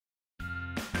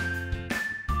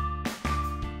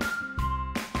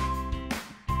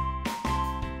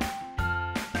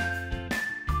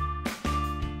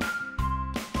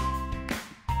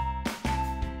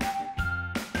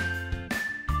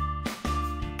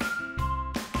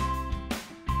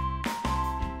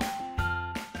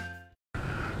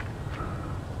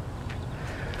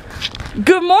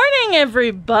Good morning,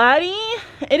 everybody.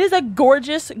 It is a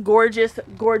gorgeous, gorgeous,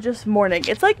 gorgeous morning.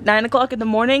 It's like 9 o'clock in the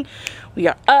morning. We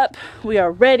are up. We are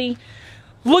ready.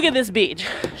 Look at this beach.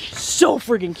 She's so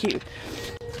freaking cute.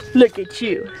 Look at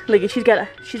you. Look at she's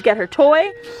got her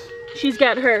toy. She's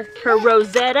got her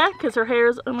Rosetta because her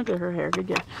hair's. Oh, look at her hair.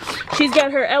 Good. She's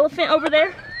got her elephant over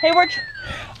there. Hey, watch.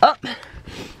 Oh,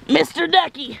 Mr.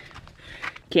 Ducky.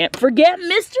 Can't forget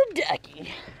Mr.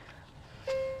 Ducky.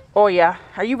 Oh yeah,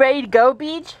 are you ready to go,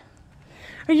 beach?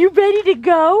 Are you ready to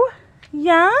go?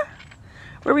 Yeah?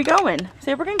 Where are we going?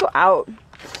 Say we're gonna go out.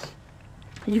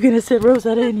 Are you gonna sit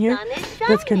Rosetta in here?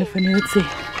 That's kind of funny, let's see.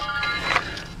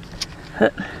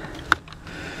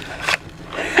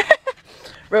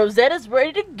 Rosetta's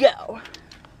ready to go.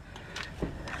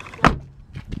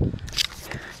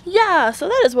 Yeah, so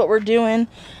that is what we're doing.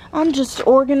 I'm just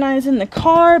organizing the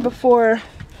car before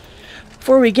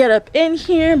we get up in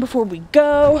here, before we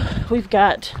go. We've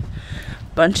got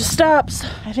a bunch of stops.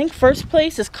 I think first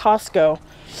place is Costco.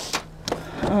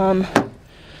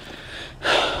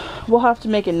 We'll have to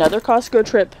make another Costco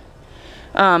trip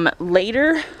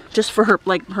later, just for her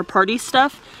party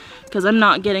stuff, because I'm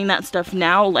not getting that stuff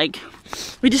now. Like,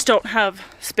 we just don't have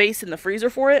space in the freezer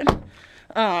for it.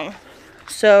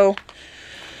 So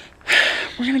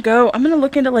we're gonna go. I'm gonna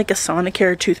look into like a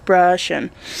Sonicare toothbrush, and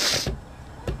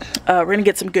we're gonna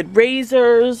get some good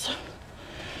razors.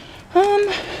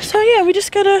 So yeah, we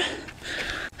just got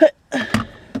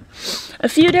a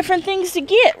few different things to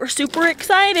get. We're super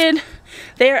excited.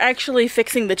 They are actually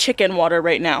fixing the chicken water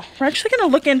right now. We're actually gonna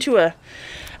look into a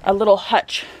little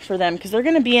hutch for them because they're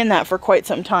gonna be in that for quite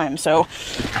some time. So,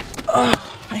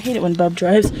 I hate it when Bub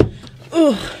drives.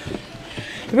 Ugh.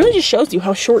 It really just shows you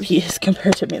how short he is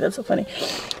compared to me. That's so funny.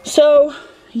 So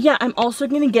yeah, I'm also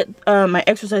gonna get my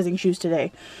exercising shoes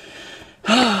today.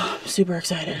 I'm super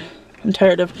excited. I'm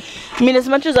tired of, I mean, as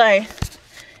much as I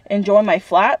enjoy my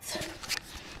flats,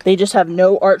 they just have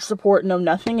no arch support, no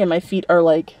nothing, and my feet are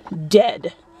like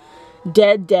dead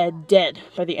by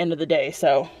the end of the day.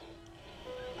 So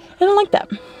I don't like that.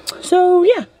 So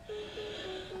yeah,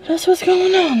 that's what's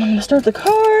going on. I'm gonna start the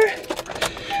car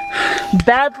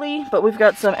badly, but we've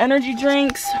got some energy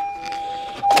drinks,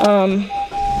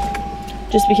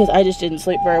 just because I just didn't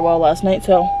sleep very well last night.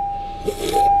 So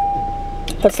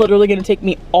that's literally gonna take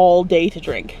me all day to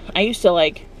drink. I used to,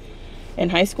 like,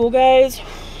 in high school, guys,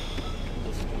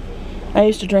 I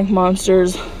used to drink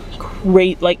Monsters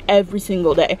like every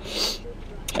single day.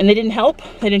 And they didn't help.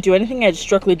 They didn't do anything. I just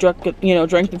strictly drank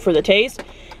them for the taste.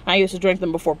 I used to drink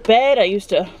them before bed.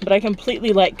 But I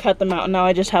completely, like, cut them out. And now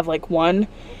I just have, like, one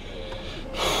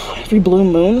every blue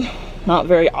moon. Not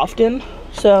very often.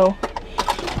 So,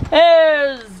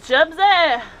 there's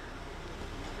Jubsy.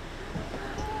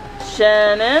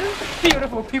 Shannon.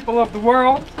 Beautiful people of the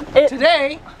world.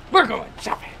 Today, we're going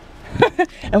shopping.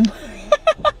 And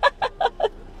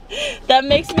that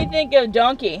makes me think of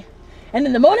Donkey. And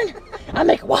in the morning, I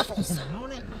make waffles.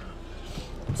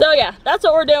 So yeah, that's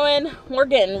what we're doing. We're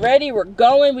getting ready. We're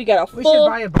going. We got a full... We should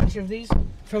buy a bunch of these,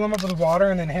 fill them up with water,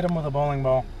 and then hit them with a bowling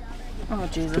ball. Oh,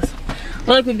 Jesus.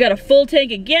 Look, we've got a full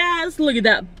tank of gas. Look at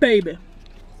that, baby.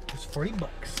 It's 40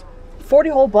 bucks. 40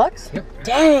 whole bucks? Yep.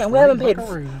 Dang, we haven't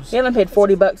paid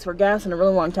 40 bucks for gas in a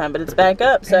really long time, but it's back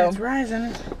up, so. And it's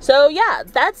rising. So yeah,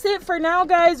 that's it for now,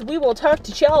 guys. We will talk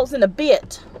to y'all in a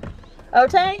bit.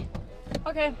 Okay?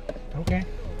 Okay. Okay.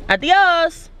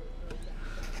 Adios.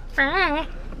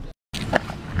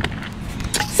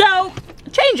 So,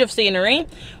 change of scenery.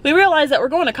 We realized that we're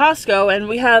going to Costco and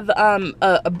we have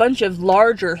a bunch of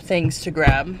larger things to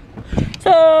grab.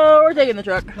 So, we're taking the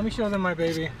truck. Let me show them my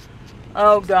baby.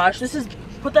 Oh gosh,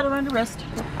 put that around your wrist.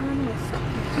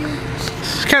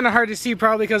 It's kind of hard to see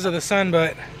probably because of the sun,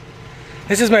 but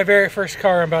this is my very first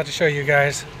car I'm about to show you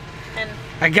guys. And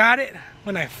I got it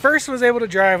when I first was able to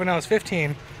drive when I was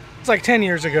 15. It's like 10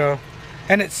 years ago.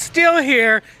 And it's still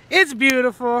here. It's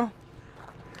beautiful.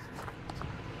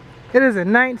 It is a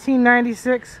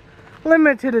 1996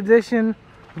 limited edition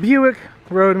Buick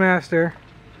Roadmaster.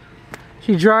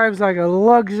 She drives like a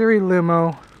luxury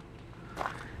limo.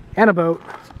 And a boat,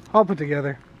 all put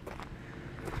together.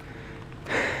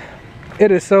 It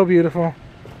is so beautiful.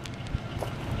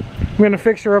 I'm gonna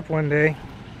fix her up one day.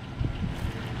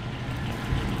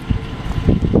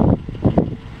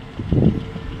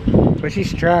 But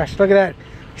she's trashed. Look at that.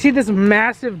 See this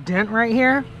massive dent right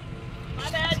here? My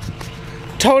bad.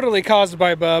 Totally caused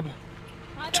by Bub.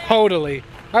 My bad. Totally.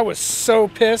 I was so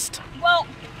pissed. Well,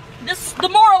 the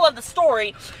moral of the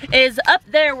story is up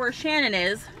there where Shannon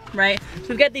is. Right, so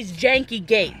we've got these janky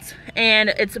gates,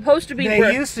 and it's supposed to be.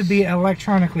 They used to be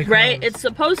electronically closed. Right, it's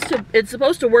supposed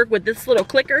to work with this little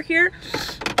clicker here,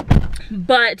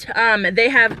 but they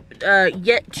have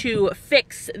yet to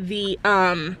fix the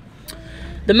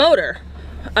motor.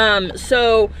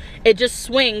 So it just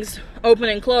swings open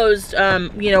and closed,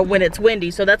 you know, when it's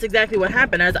windy. So that's exactly what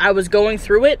happened. As I was going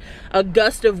through it, a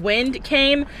gust of wind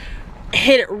came,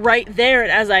 hit it right there,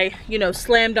 and as I, you know,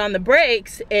 slammed on the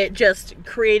brakes, it just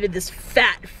created this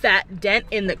fat dent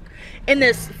in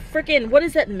this freaking, what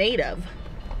is that made of?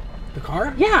 The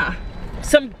car? Yeah,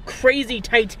 some crazy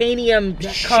titanium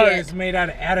that shit. car is made out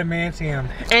of adamantium.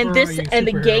 And this, and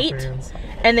the gate,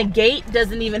 and the gate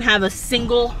doesn't even have a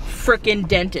single freaking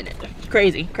dent in it.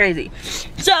 Crazy, crazy.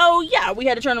 So yeah, we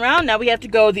had to turn around. Now we have to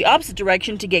go the opposite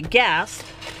direction to get gas.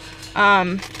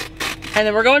 And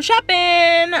then we're going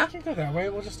shopping. We can't go that way.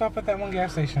 We'll just stop at that one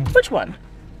gas station. Which one?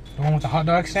 The one with the hot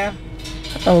dog stand?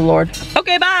 Oh Lord.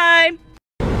 Okay, bye.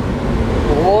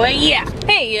 Oh yeah.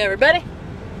 Hey everybody.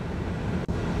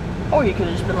 Or you could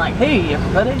have just been like, hey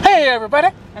everybody. Hey everybody.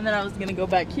 And then I was gonna go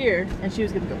back here and she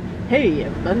was gonna go, hey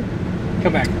everybody.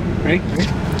 Come back. Ready?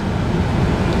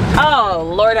 Oh,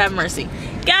 Lord have mercy.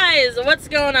 Guys, what's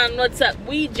going on? What's up?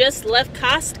 We just left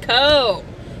Costco.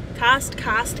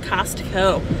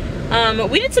 Costco.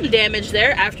 We did some damage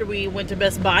there after we went to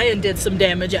Best Buy and did some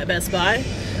damage at Best Buy.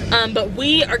 But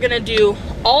we are gonna do,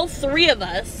 all three of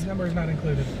us. Numbers not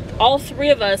included. All three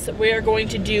of us, we are going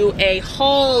to do a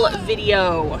haul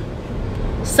video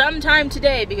sometime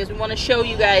today because we want to show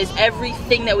you guys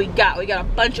everything that we got. We got a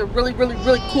bunch of really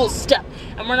cool stuff.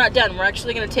 And we're not done. We're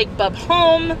actually gonna take Bub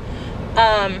home.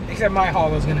 Except my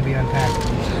haul is gonna be unpacked.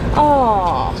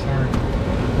 Oh. Sorry.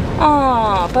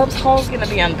 Oh, Bub's haul's gonna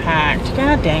be unpacked.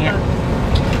 God dang it.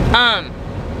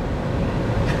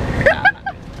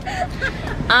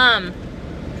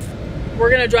 We're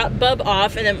gonna drop Bub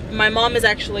off, and then my mom is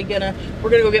actually we're gonna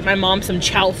go get my mom some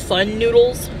Chow Fun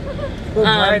noodles. We're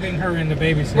bribing her into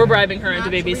babysitting. We're bribing her into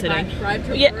babysitting.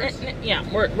 Yeah,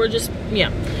 we're just,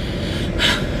 yeah.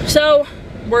 So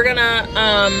we're gonna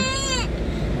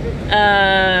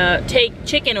take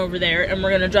Chicken over there, and we're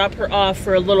gonna drop her off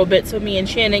for a little bit so me and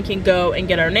Shannon can go and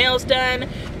get our nails done,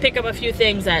 pick up a few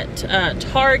things at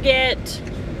Target,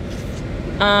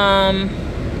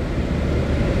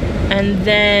 and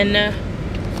then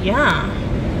yeah.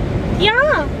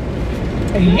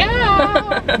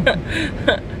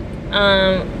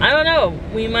 I don't know,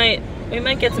 we might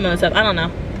get some other stuff. I don't know.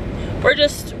 We're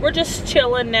just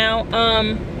chilling now.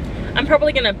 I'm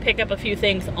probably gonna pick up a few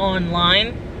things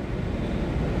online,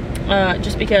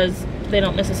 just because they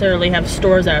don't necessarily have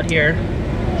stores out here.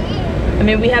 I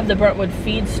mean, we have the Brentwood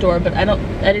feed store, but I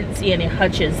didn't see any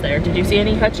Hutches there. Did you see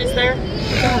any Hutches there?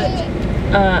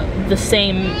 The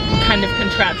same kind of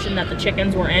contraption that the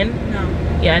chickens were in? No.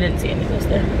 Yeah, I didn't see any of those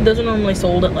there. Those are normally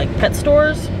sold at like pet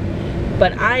stores,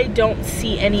 but I don't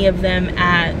see any of them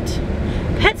at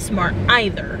PetSmart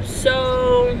either.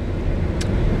 So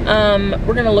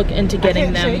we're gonna look into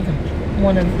getting them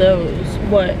one of those.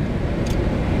 What?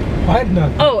 What?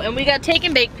 No. Oh, and we got take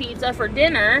and bake pizza for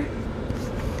dinner.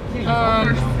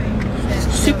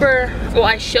 Super. Well,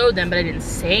 I showed them, but I didn't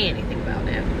say anything about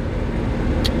it.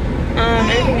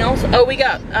 Anything else? Oh, we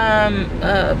got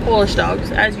Polish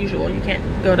dogs as usual. You can't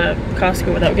go to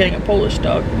Costco without getting a Polish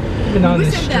dog. We've been on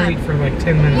this street for like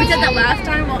 10 minutes. We said that last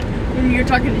time when you were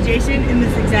talking to Jason in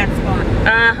this exact spot.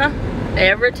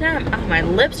 Every time. Oh, my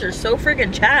lips are so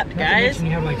freaking chapped, guys.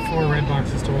 You have like 4 red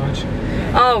boxes to watch.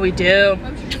 Oh, we do.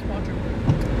 I'm sure just watch them.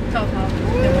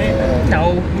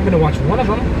 No. I'm gonna watch one of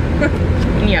them.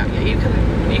 Yeah, you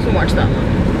can watch that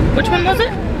one. Which one was it?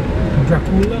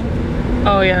 Dracula.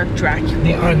 Oh yeah, Dracula.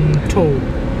 The Untold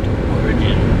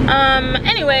Origin.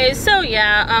 Anyways, so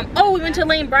yeah. Oh, we went to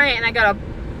Lane Bryant and I got a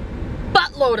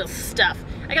buttload of stuff.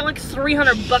 I got like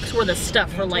 $300 worth of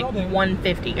stuff for like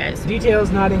 $150, guys.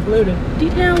 Details not included.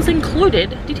 Details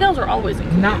included. Details are always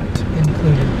included. Not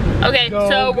included. Okay,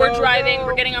 so we're driving.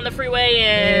 We're getting on the freeway,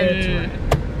 and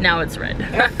now it's red.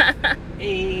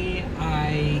 F-A-I-E.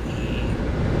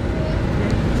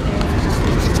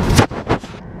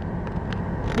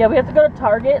 Yeah, we have to go to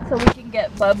Target so we can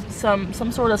get Bub some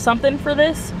sort of something for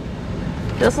this.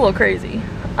 That's a little crazy.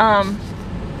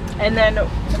 And then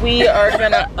we are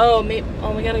gonna, we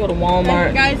gotta go to Walmart.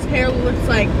 That guy's hair looks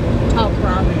like top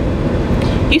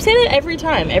ramen. You say that every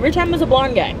time. Every time there's a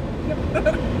blonde guy.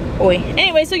 Oi.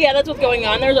 Anyway, so yeah, that's what's going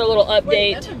on. There's our little update.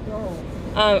 Wait, that's a girl.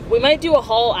 We might do a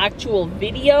haul actual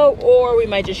video, or we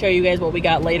might just show you guys what we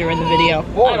got later in the video.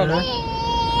 I don't know.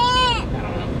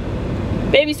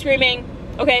 Baby screaming.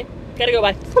 Okay, gotta go,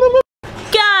 bye.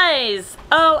 Guys,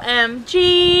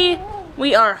 OMG,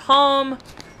 we are home.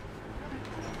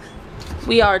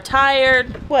 We are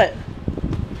tired. What?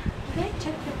 Can I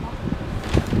check your box?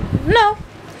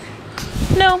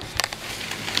 No.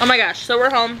 Oh my gosh, so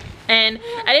we're home. And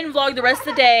I didn't vlog the rest of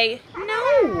the day.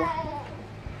 No!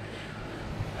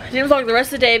 I didn't vlog the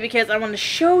rest of the day because I wanted to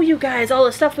show you guys all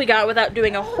the stuff we got without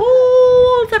doing a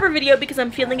whole separate video because I'm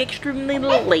feeling extremely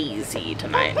lazy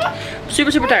tonight. I'm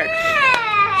super, super tired.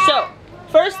 So,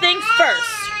 first things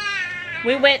first.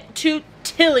 We went to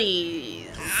Tilly's.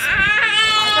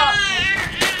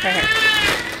 Right here.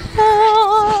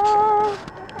 Oh,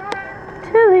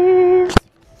 Tilly's.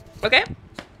 Okay.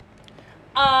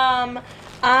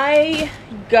 I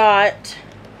got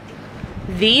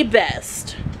the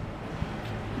best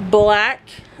black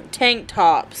tank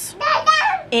tops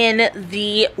in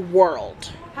the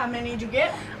world. How many did you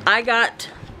get? I got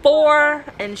 4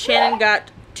 and Shannon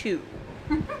got 2.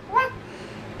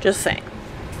 Just saying.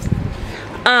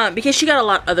 Because she got a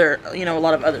lot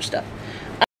of other stuff.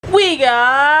 We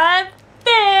got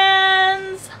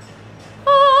fans.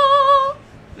 Oh,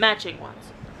 matching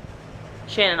ones.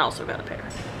 Shannon also got a pair.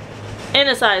 In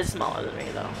a size smaller than me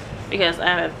though, because I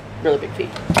have really big feet.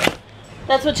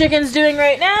 That's what Chicken's doing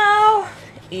right now.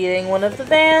 Eating one of the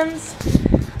Vans.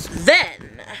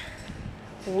 Then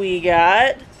we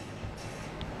got,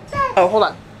 oh hold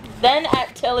on. Then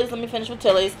at Tilly's, let me finish with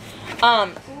Tilly's.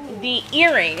 The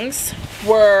earrings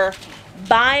were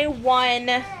buy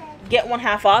one, get one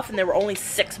half off, and they were only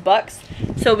 $6.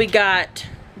 So we got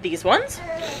these ones.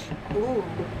 Ooh.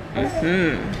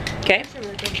 Okay.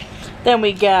 Then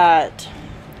we got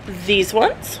these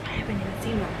ones. I haven't even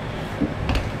seen them.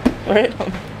 Right.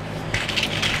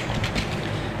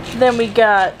 Then we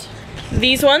got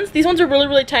these ones. These ones are really,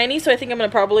 really tiny, so I think I'm gonna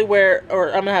probably wear, or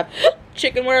I'm gonna have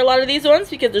Chicken wear a lot of these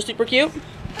ones because they're super cute.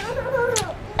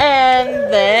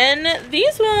 And then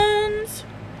these ones.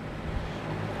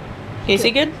 Can you see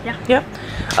good? Yeah. Yep.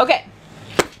 Okay.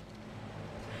 You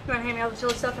wanna hand me all the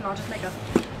chili stuff and I'll just make a.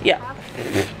 Yeah.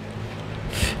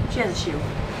 She has a shoe.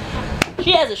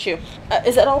 She has a shoe.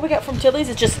 Is that all we got from Tilly's?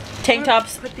 It's just tank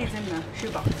tops. Put these in the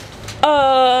shoebox.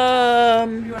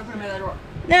 You You wanna put them in the drawer?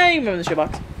 No, you can move in the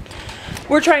shoebox.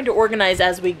 We're trying to organize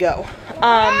as we go.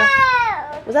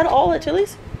 Was that all at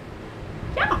Tilly's?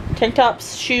 Yeah. Tank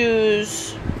tops,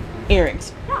 shoes,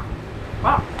 earrings. Yeah.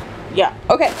 Wow. Yeah.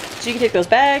 Okay. So you can take those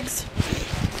bags.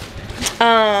 Where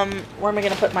am I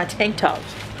gonna put my tank tops?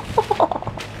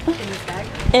 In this bag?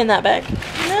 In that bag.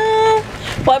 No.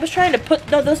 Well, I was trying to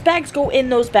put, no, those bags go in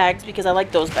those bags because I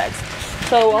like those bags.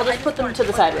 So I'll just put them to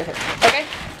the side right here. Okay.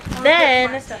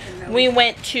 Then we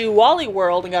went to Wally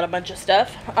World and got a bunch of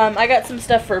stuff. I got some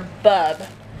stuff for Bub.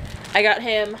 I got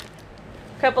him a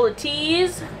couple of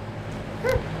tees.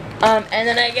 And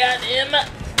then I got him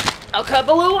a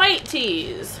couple of white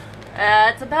tees.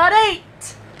 That's about 8.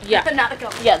 Yeah. But not a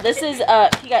couple. Yeah, this is,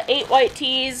 he got 8 white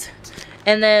tees.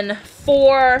 And then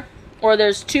 4, or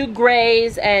there's 2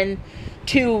 grays and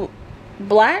 2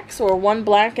 blacks, or 1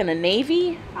 black and a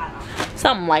navy. I don't know.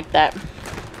 Something like that.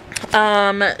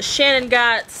 Shannon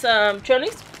got some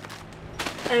chonies.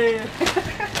 It's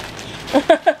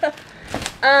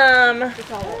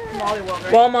all Wally World,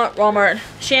 right? Walmart.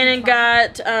 Shannon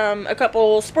got a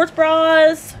couple sports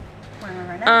bras.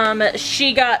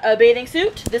 She got a bathing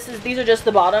suit. These are just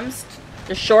the bottoms,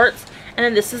 the shorts, and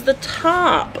then this is the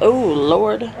top. Oh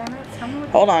Lord.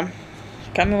 Hold on.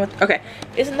 Coming with, okay.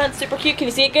 Isn't that super cute? Can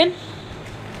you see it good?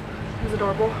 It's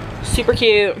adorable. Super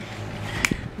cute.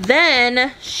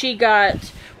 Then she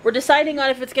got, we're deciding on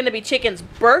if it's going to be Chicken's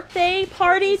birthday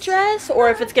party dress or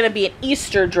if it's going to be an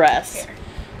Easter dress.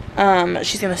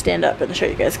 She's going to stand up and show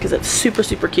you guys because it's super,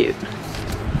 super cute.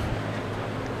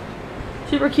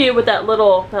 Super cute with that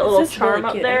little charm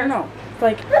up there. No,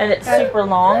 like, and it's super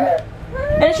long.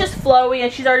 And it's just flowy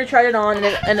and she's already tried it on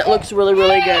and it looks really,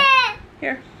 really good.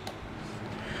 Here.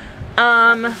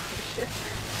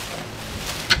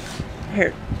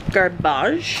 Here,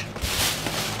 garbage.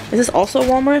 Is this also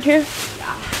Walmart here?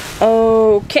 Yeah.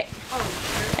 Okay. Oh,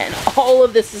 And all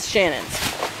of this is Shannon's.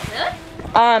 really?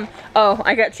 Oh,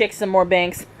 I got Chick some more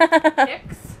banks.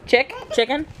 Chicks?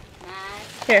 Chicken?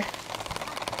 Nice. Here.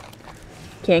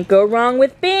 Can't go wrong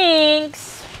with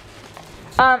Binks.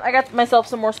 I got myself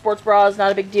some more sports bras,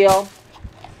 not a big deal.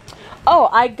 Oh,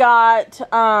 I got,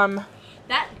 That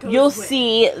goes you'll with.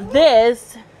 see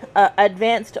this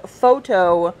advanced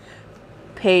photo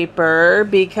paper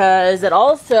because it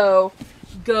also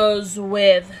goes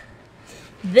with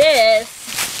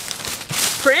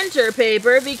this printer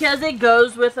paper because it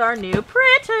goes with our new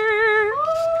printer.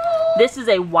 This is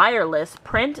a wireless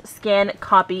print, scan,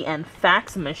 copy, and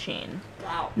fax machine.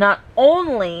 Wow. Not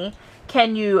only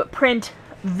can you print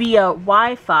via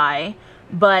Wi-Fi,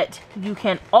 but you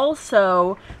can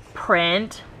also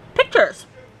print pictures.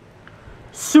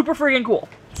 Super freaking cool.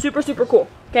 Super, super cool.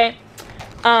 Okay.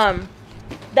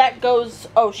 that goes.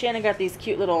 Oh, Shannon got these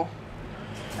cute little.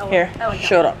 Here, I like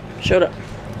show it up. Show it up.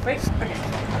 Wait. Okay.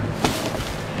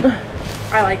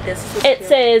 I like this. It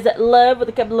says love with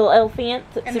a couple little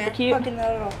elephants. It's and super cute. Hugging the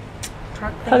little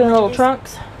trunk. Hugging the little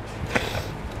trunks.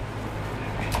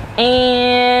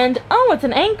 And oh, it's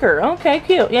an anchor. Okay,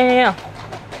 cute. Yeah.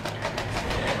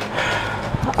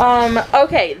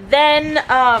 Okay, then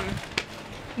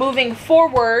moving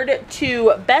forward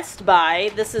to Best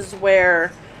Buy. This is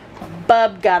where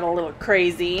Bub got a little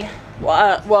crazy.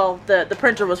 Well, the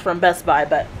printer was from Best Buy,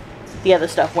 but the other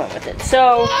stuff went with it.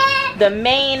 So the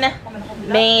main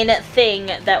thing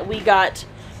that we got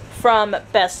from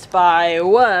Best Buy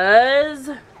was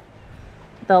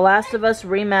The Last of Us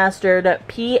Remastered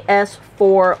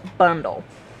PS4 bundle.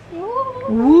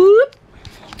 Whoop!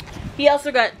 He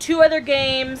also got 2 other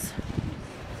games.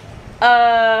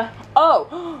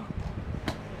 Oh!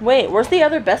 Wait, where's the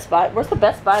other Best Buy? Where's the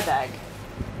Best Buy bag?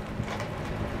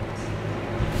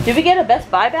 Did we get a Best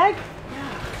Buy bag?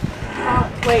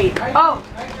 Wait. I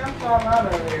jumped all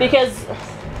out of there. Because,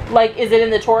 like, is it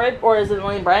in the Torrid or is it in the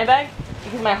Lane Bryant bag?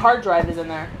 Because my hard drive is in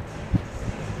there.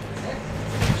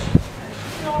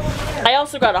 I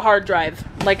also got a hard drive,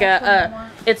 like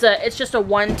it's just a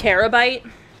 1 terabyte,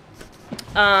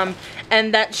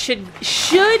 and that should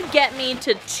get me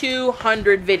to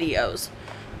 200 videos,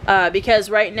 because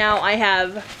right now I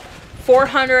have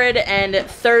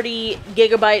 430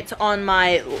 gigabytes on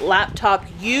my laptop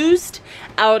used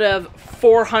out of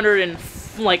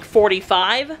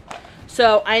 445,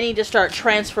 so I need to start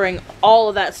transferring all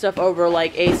of that stuff over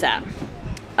like ASAP. You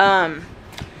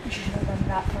should have done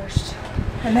that first.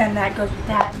 And then that goes with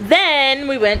that. Then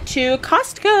we went to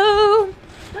Costco,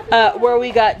 where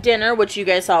we got dinner, which you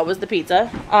guys saw was the pizza.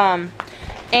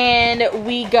 And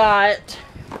we got,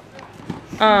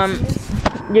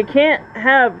 you can't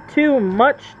have too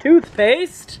much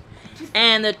toothpaste.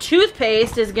 And the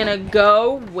toothpaste is gonna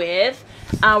go with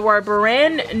our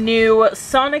brand new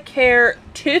Sonicare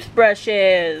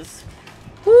toothbrushes.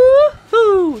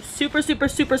 Woohoo! Super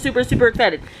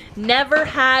excited. Never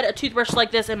had a toothbrush like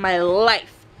this in my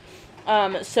life.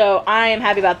 So I am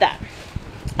happy about that.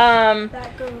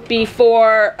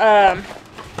 Before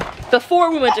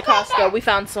we went to Costco, we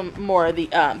found some more of the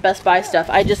Best Buy stuff.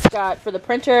 I just got for the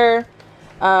printer,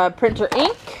 printer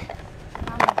ink,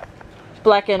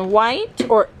 black and white,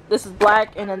 or this is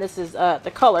black and then this is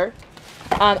the color.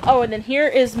 Oh, and then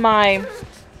here's my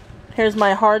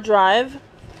hard drive.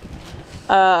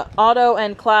 Auto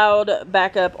and cloud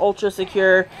backup, ultra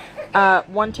secure,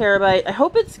 1 terabyte. I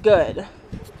hope it's good.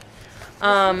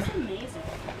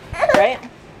 Right?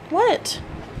 What?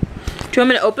 Do you want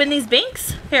me to open these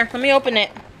binks? Here, let me open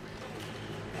it.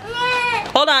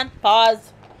 Hold on.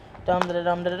 Pause. Dum da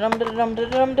dum da dum da dum da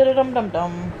dum da dum dum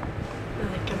dum.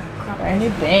 Brand new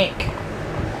bank.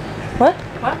 What?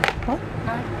 What?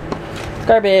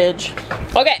 Garbage.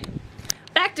 Okay.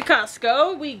 Back to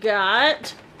Costco. We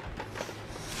got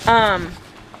a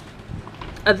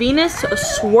Venus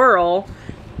Swirl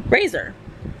razor,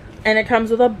 and it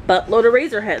comes with a buttload of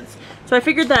razor heads. So I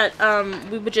figured that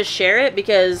we would just share it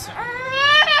because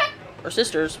we're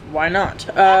sisters. Why not?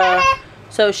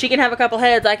 So she can have a couple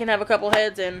heads, I can have a couple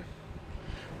heads, and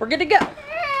we're good to go.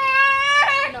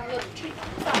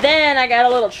 Then I got a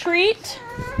little treat.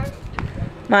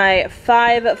 My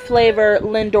 5 flavor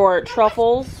Lindor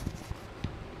truffles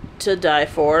to die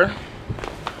for.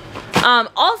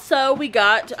 Also, we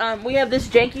got, we have this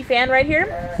janky fan right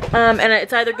here, and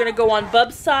it's either going to go on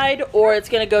Bub's side or it's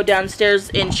going to go downstairs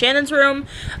in Shannon's room,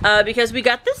 because we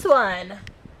got this one.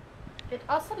 It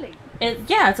oscillates.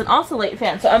 Yeah, it's an oscillate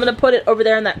fan, so I'm going to put it over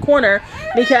there in that corner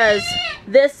because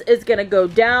this is going to go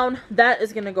down, that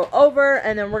is going to go over,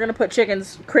 and then we're going to put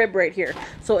Chicken's crib right here,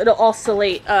 so it'll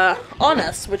oscillate on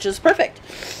us, which is perfect.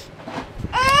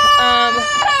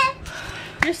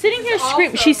 You're sitting here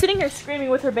screaming. She's sitting here screaming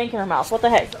with her bank in her mouth. What the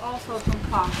heck? It's also from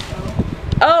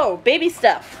Costco. Oh, baby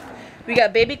stuff. We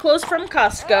got baby clothes from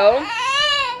Costco.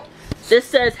 This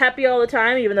says happy all the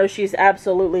time, even though she's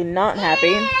absolutely not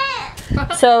happy.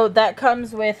 So that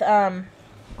comes with, oh,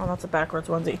 that's a backwards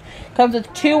onesie. Comes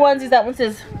with 2 onesies. That one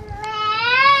says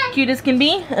cute as can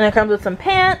be. And it comes with some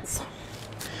pants.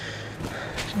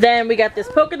 Then we got this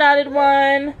polka dotted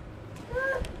one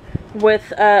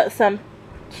with some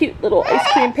cute little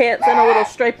ice cream pants and a little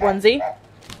striped onesie.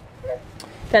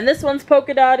 Then this one's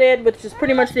polka dotted, which is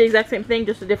pretty much the exact same thing,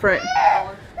 just a different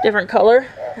color.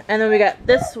 And then we got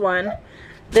this one.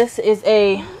 This is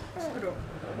a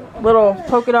little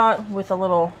polka dot with a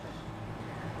little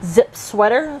zip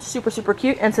sweater, super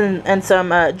cute, and some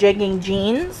jegging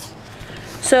jeans.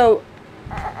 So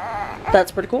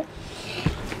that's pretty cool.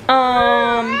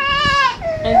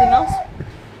 Anything else?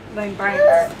 Lane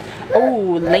Bryant.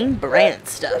 Oh, Lane Bryant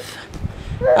stuff.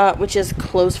 Which is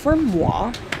clothes for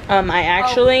moi. I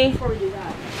actually... Before we do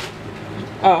that.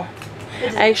 Oh.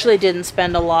 I actually didn't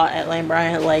spend a lot at Lane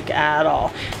Bryant, like, at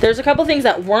all. There's a couple things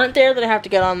that weren't there that I have to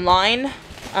get online.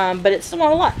 But it's still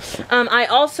not a lot. I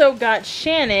also got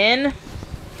Shannon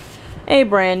a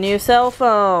brand new cell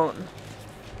phone.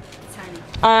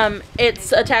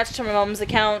 It's attached to my mom's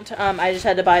account. I just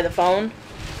had to buy the phone.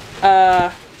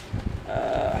 Yeah.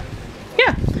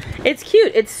 It's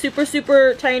cute. It's super,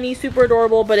 super tiny, super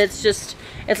adorable, but it's just,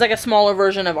 it's like a smaller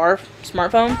version of our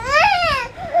smartphone.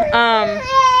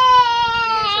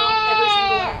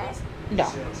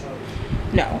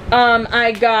 No.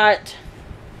 I got,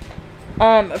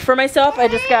 for myself, I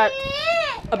just got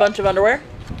a bunch of underwear.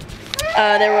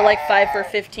 They were like 5 for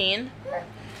 $15.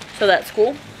 So that's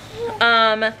cool.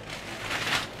 Yeah.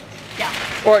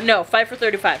 Or no, 5 for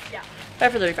 $35. Yeah.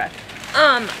 5 for $35.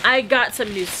 I got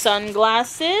some new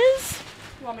sunglasses.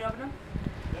 You want me to open them?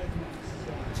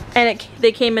 And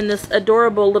they came in this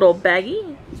adorable little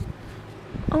baggie.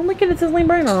 Oh, look at it, says Lane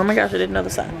Bryant on. Oh my gosh, I didn't know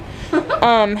this.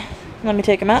 Let me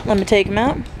take them out. Let me take them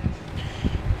out.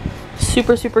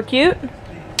 Super, super cute.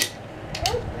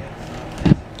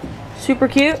 Super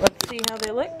cute. Let's see how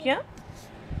they look. Yeah.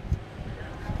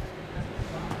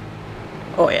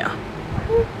 Oh yeah.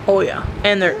 Oh yeah.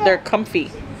 And they're comfy.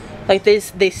 Like they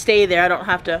stay there. I don't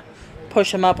have to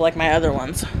push them up like my other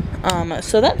ones.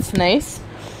 So that's nice.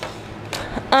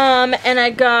 And I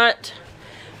got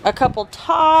a couple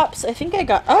tops. I think I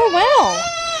got, oh wow,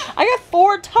 I got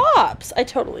 4 tops. I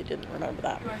totally didn't remember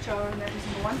that. You want to show them every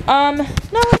single one?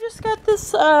 No, I just got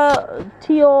this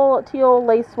teal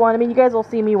lace one. I mean, you guys will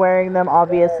see me wearing them,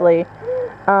 obviously.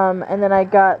 And then I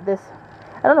got this,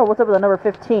 I don't know what's up with the number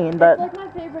 15, but It's like my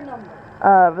favorite number.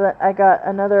 but I got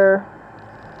another,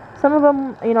 some of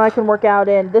them, you know, I can work out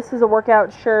in. This is a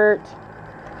workout shirt.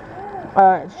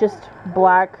 It's just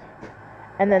black.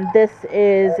 And then this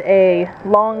is a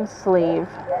long sleeve.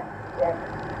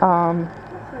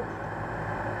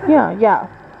 Yeah.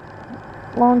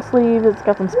 Long sleeve. It's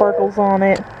got some sparkles on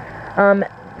it.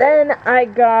 Then I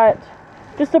got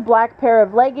just a black pair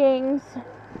of leggings.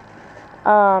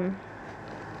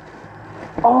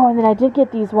 Oh, and then I did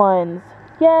get these ones.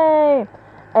 Yay!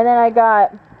 And then I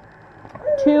got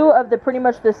 2 of the pretty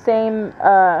much the same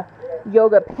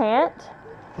yoga pant.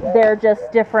 They're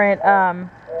just different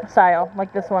style.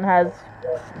 Like this one has,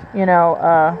 you know,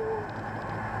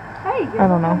 Hey, I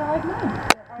don't know. like mine.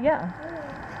 Yeah.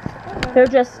 They're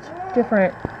just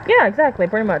different. Yeah, exactly.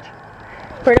 Pretty much.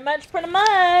 Pretty much.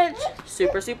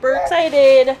 Super, super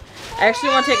excited. I actually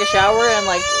want to take a shower and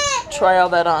like try all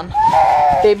that on.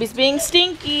 Baby's being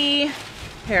stinky.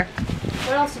 Here.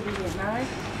 What else did we get,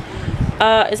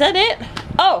 Mallory? Is that it?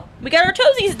 Oh, we got our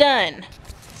toesies done.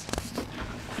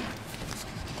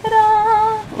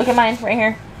 Ta-da! Look at mine right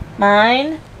here.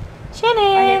 Mine.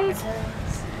 Shannon's.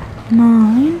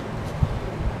 Mine.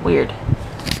 Weird.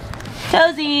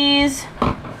 Toesies.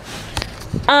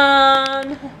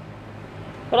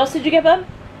 What else did you get, bub?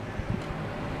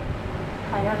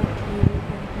 I got a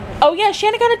TV. Oh yeah,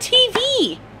 Shannon got a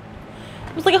TV.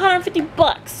 It was like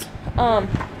 $150.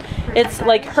 It's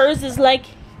like hers is like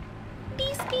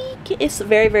it's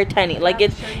very, very tiny. Like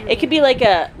it could be like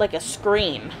a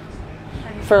screen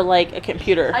for like a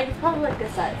computer. I could probably like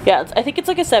this size. Yeah, I think it's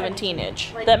like a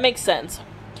 17-inch. That makes sense.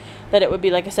 That it would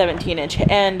be like a 17-inch.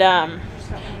 And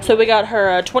so we got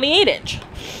her a 28-inch.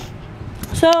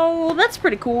 So that's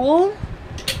pretty cool.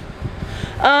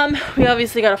 We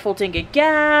obviously got a full tank of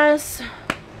gas.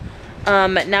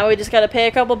 Now we just gotta pay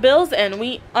a couple bills and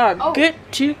we are good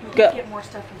to go. Get more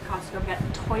stuff from Costco. We got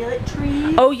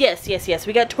toiletries. Oh yes.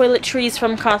 We got toiletries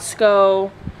from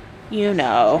Costco. You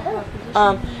know.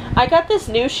 I got this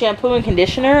new shampoo and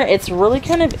conditioner. It's really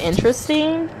kind of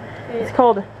interesting. It's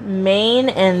called Mane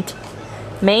and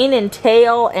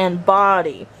Tail and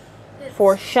Body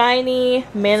for shiny,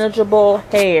 manageable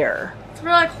hair. It's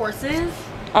more like horses.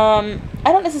 I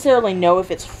don't necessarily know if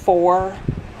it's for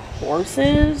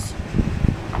horses.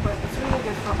 But it's really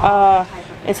good for all type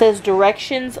of It says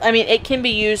directions. I mean, it can be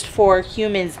used for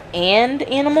humans and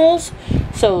animals,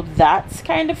 so that's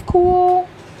kind of cool.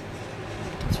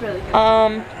 It's really good.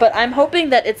 But I'm hoping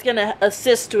that it's gonna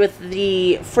assist with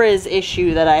the frizz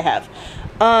issue that I have.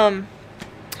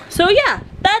 So yeah,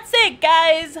 that's it,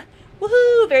 guys.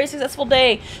 Woohoo! Very successful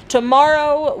day.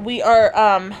 Tomorrow we are,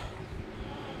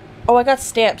 oh, I got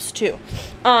stamps too.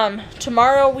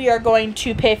 Tomorrow we are going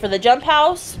to pay for the jump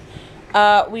house.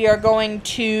 We are going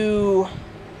to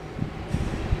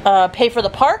pay for the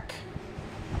park.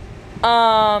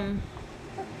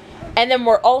 And then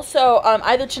we're also,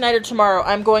 either tonight or tomorrow,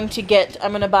 I'm going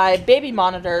to buy baby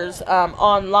monitors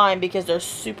online because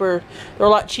they're a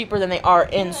lot cheaper than they are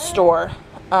in store.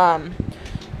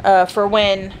 For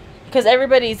when, because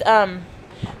everybody's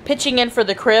pitching in for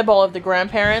the crib, all of the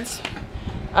grandparents,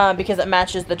 because it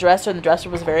matches the dresser, and the dresser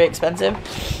was very expensive.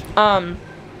 And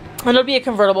it'll be a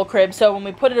convertible crib, so when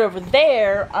we put it over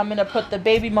there, I'm going to put the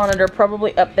baby monitor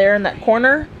probably up there in that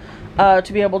corner to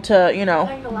be able to, you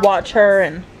know, watch her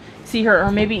and see her,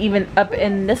 or maybe even up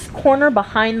in this corner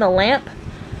behind the lamp,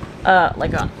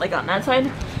 like on that side,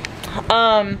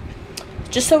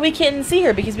 just so we can see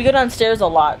her, because we go downstairs a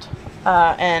lot,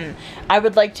 and I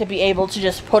would like to be able to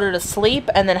just put her to sleep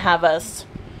and then have us,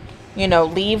 you know,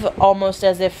 leave almost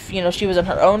as if, you know, she was in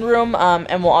her own room,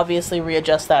 and we'll obviously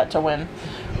readjust that to when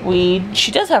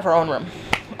she does have her own room.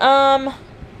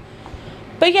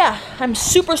 But yeah, I'm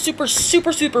super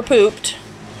pooped.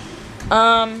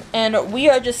 And we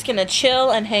are just gonna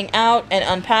chill and hang out and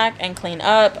unpack and clean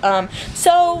up.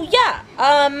 So yeah,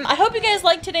 I hope you guys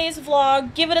liked today's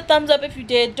vlog. Give it a thumbs up if you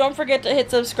did. Don't forget to hit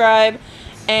subscribe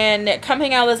and come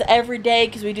hang out with us every day,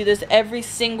 because we do this every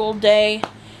single day.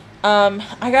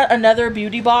 I got another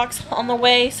beauty box on the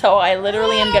way, so I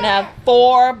literally am gonna have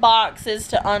 4 boxes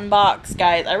to unbox,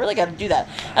 guys. I really gotta do that.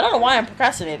 I don't know why I'm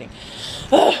procrastinating.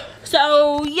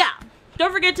 So yeah,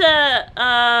 don't forget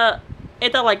to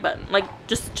hit that like button. Like,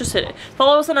 just hit it.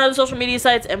 Follow us on our other social media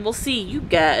sites, and we'll see you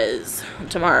guys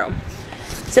tomorrow.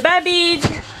 So bye, Beach.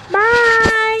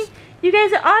 Bye. You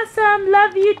guys are awesome.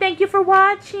 Love you. Thank you for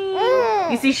watching.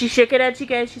 You see, she shook it at you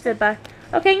guys. She said bye.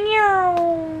 Okay,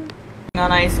 meow.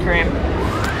 On ice cream.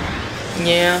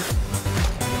 Yeah.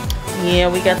 Yeah,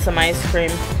 we got some ice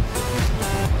cream.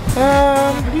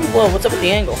 Whoa, what's up with the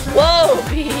angle? Whoa,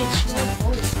 Beach.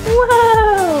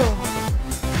 Whoa.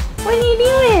 What are you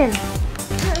doing?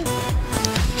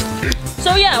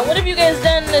 So yeah, what have you guys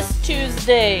done this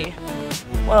Tuesday?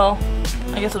 Well,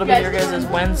 I guess it'll be your guys'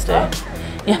 Wednesday.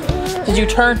 Yeah. Did you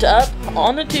turn up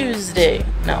on a Tuesday?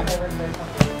 No.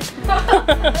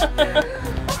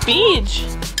 Beach,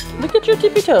 look at your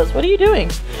tippy toes. What are you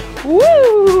doing?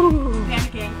 Woo!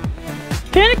 Panicking.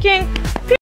 Panicking.